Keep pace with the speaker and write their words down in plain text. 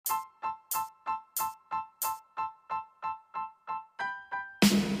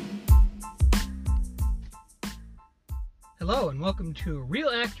Hello and welcome to Real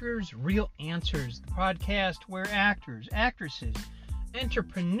Actors, Real Answers, the podcast where actors, actresses,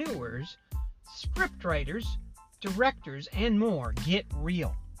 entrepreneurs, scriptwriters, directors, and more get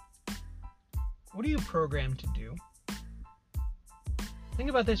real. What are you programmed to do?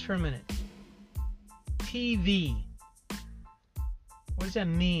 Think about this for a minute. TV. What does that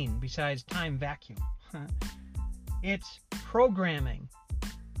mean besides time vacuum? It's programming.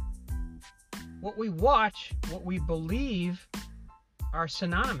 What we watch, what we believe are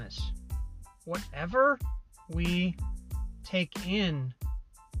synonymous. Whatever we take in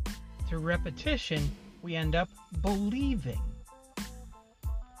through repetition, we end up believing.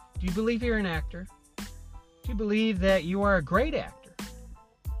 Do you believe you're an actor? Do you believe that you are a great actor?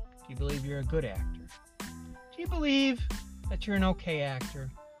 Do you believe you're a good actor? Do you believe that you're an okay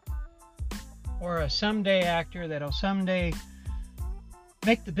actor? Or a someday actor that'll someday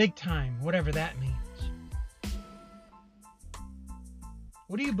make the big time, whatever that means.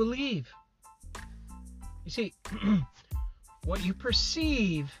 What do you believe? You see, what you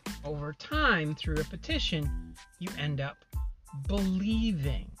perceive over time through repetition, you end up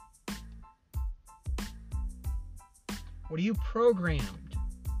believing. What are you programmed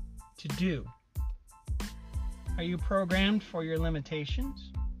to do? Are you programmed for your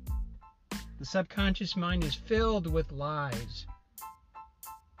limitations? The subconscious mind is filled with lies.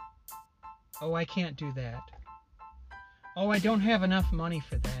 Oh, I can't do that. Oh, I don't have enough money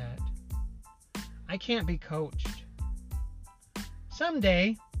for that. I can't be coached.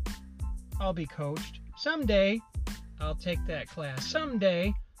 Someday, I'll be coached. Someday, I'll take that class.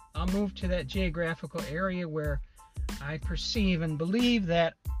 Someday, I'll move to that geographical area where I perceive and believe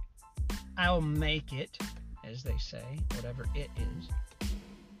that I'll make it, as they say, whatever it is.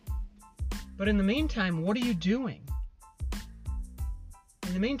 But in the meantime, what are you doing?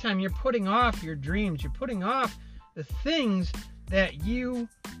 In the meantime, you're putting off your dreams. You're putting off the things that you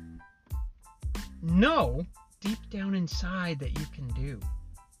know deep down inside that you can do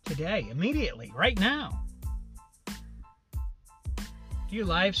today, immediately, right now. Do you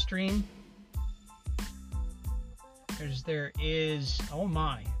live stream? There is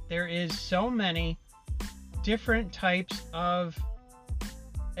so many different types of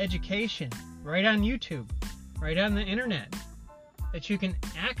education right on YouTube, right on the internet, that you can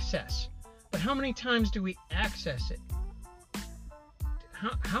access. But how many times do we access it?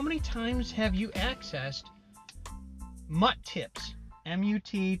 How many times have you accessed Mutt Tips?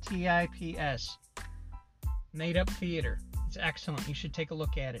 M-U-T-T-I-P-S. Made Up Theater. It's excellent. You should take a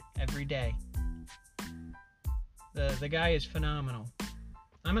look at it every day. The guy is phenomenal.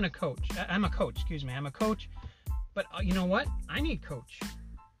 I'm a coach, but you know what? I need coach.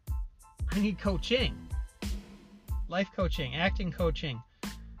 I need coaching. Life coaching, acting coaching,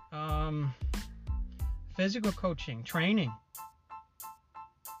 physical coaching, training.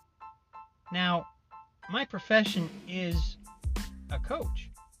 Now, my profession is a coach.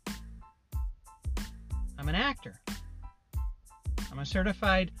 I'm an actor. I'm a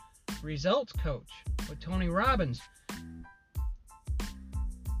certified results coach with Tony Robbins.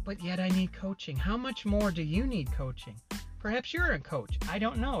 But yet I need coaching. How much more do you need coaching? Perhaps you're a coach. I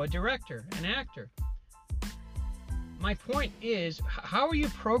don't know. A director, an actor. My point is, how are you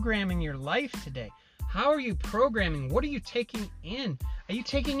programming your life today? How are you programming? What are you taking in? Are you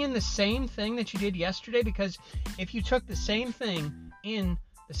taking in the same thing that you did yesterday? Because if you took the same thing in,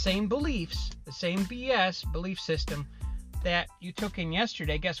 the same beliefs, the same BS belief system that you took in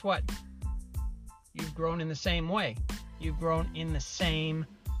yesterday, guess what? You've grown in the same way. You've grown in the same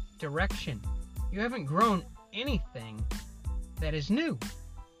direction. You haven't grown anything that is new.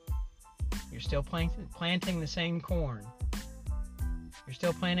 You're still planting the same corn. You're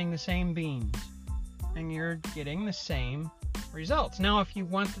still planting the same beans. And you're getting the same results. Now, if you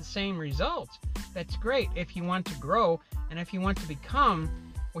want the same results, that's great. If you want to grow, and if you want to become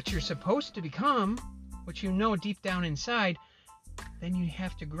what you're supposed to become, what you know deep down inside, then you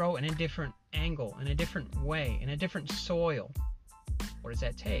have to grow in a different angle, in a different way, in a different soil. What does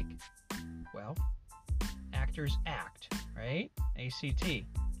that take? Well, actors act, right? A-C-T.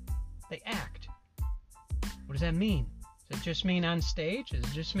 They act. What does that mean? Does it just mean on stage? Does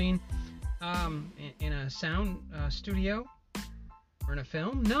it just mean in a sound studio or in a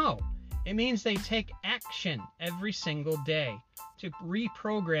film? No. It means they take action every single day to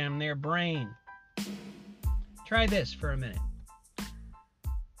reprogram their brain. Try this for a minute.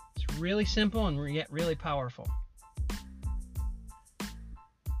 It's really simple and yet really powerful.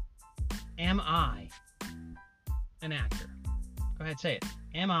 Am I an actor? Go ahead, say it.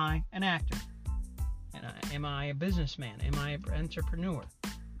 Am I an actor? Am I a businessman? Am I an entrepreneur?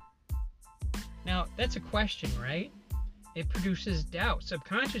 Now, that's a question, right? it produces doubt.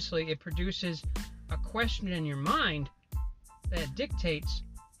 Subconsciously, it produces a question in your mind that dictates,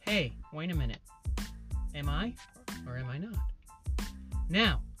 hey, wait a minute. Am I or am I not?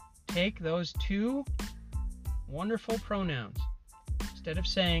 Now, take those two wonderful pronouns. Instead of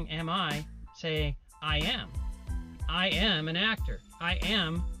saying, am I, say, I am. I am an actor. I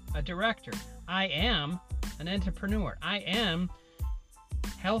am a director. I am an entrepreneur. I am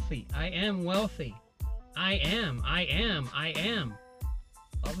healthy. I am wealthy. I am.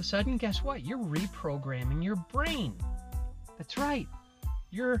 All of a sudden, guess what? You're reprogramming your brain. That's right.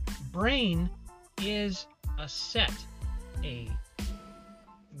 Your brain is a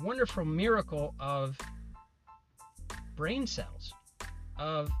wonderful miracle of brain cells,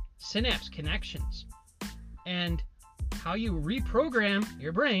 of synapse connections. And how you reprogram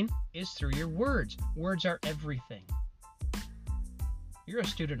your brain is through your words. Words are everything. You're a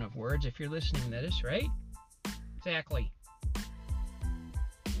student of words if you're listening to this, right? Exactly.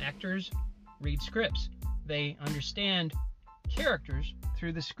 Actors read scripts. They understand characters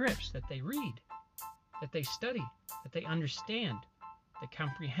through the scripts that they read, that they study, that they understand, they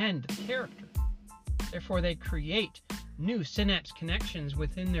comprehend the character. Therefore, they create new synapse connections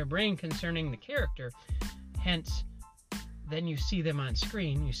within their brain concerning the character. Hence, then you see them on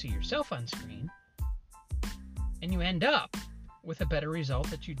screen, you see yourself on screen, and you end up with a better result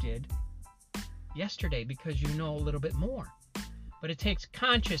that you did yesterday because you know a little bit more. But it takes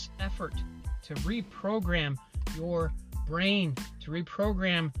conscious effort to reprogram your brain, to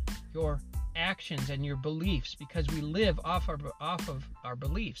reprogram your actions and your beliefs, because we live off of our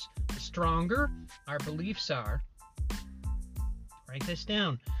beliefs. The stronger our beliefs are, write this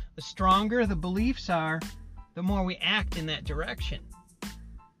down, the stronger the beliefs are, the more we act in that direction.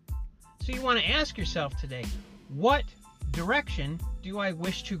 So you want to ask yourself today, what direction do I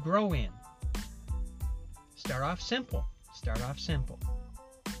wish to grow in? Start off simple.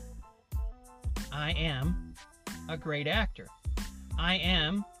 I am a great actor. I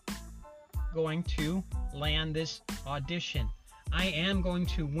am going to land this audition. I am going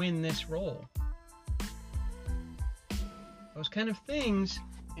to win this role. Those kind of things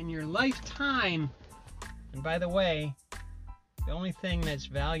in your lifetime. And by the way, the only thing that's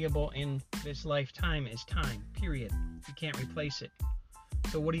valuable in this lifetime is time, period. You can't replace it.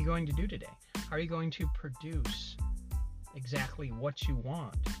 So what are you going to do today? How are you going to produce exactly what you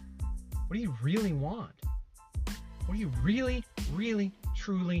want? What do you really want? What do you really, really,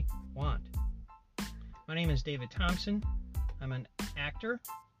 truly want? My name is David Thompson. I'm an actor,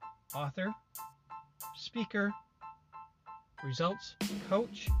 author, speaker, results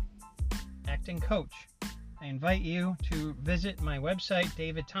coach, acting coach. I invite you to visit my website,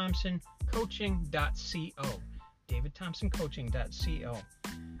 davidthompsoncoaching.co. davidthompsoncoaching.co.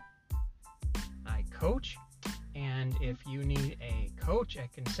 I coach, and if you need a coach, I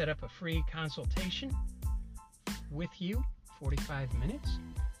can set up a free consultation with you, 45 minutes.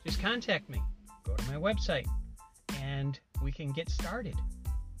 Just contact me. Go to my website, and we can get started.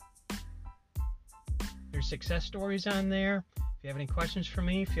 There's success stories on there. If you have any questions for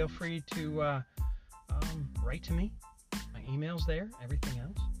me, feel free to write to me. My email's there, everything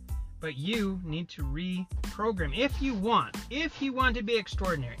else. But you need to reprogram if you want to be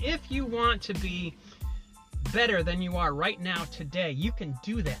extraordinary, if you want to be better than you are right now today. You can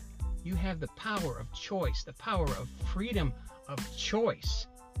do that. You have the power of choice, the power of freedom of choice.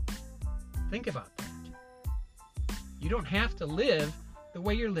 Think about that. You don't have to live the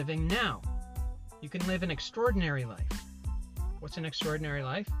way you're living now. You can live an extraordinary life. What's an extraordinary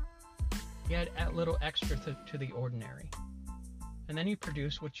life? You add a little extra to the ordinary. And then you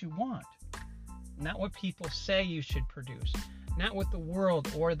produce what you want. Not what people say you should produce. Not what the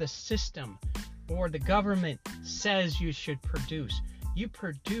world or the system or the government says you should produce. You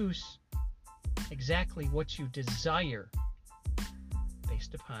produce exactly what you desire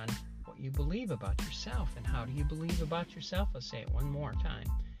based upon what you believe about yourself. And how do you believe about yourself? I'll say it one more time.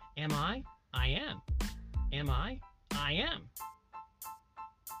 Am I? I am. Am I? I am.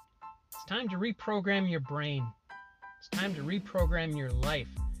 It's time to reprogram your brain. It's time to reprogram your life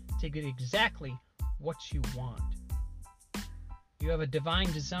to get exactly what you want. You have a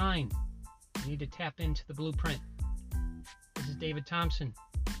divine design. You need to tap into the blueprint. This is David Thompson.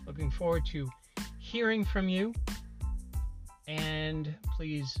 Looking forward to hearing from you. And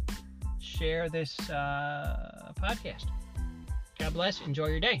please share this podcast. God bless. Enjoy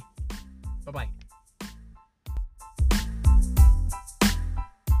your day. Bye-bye.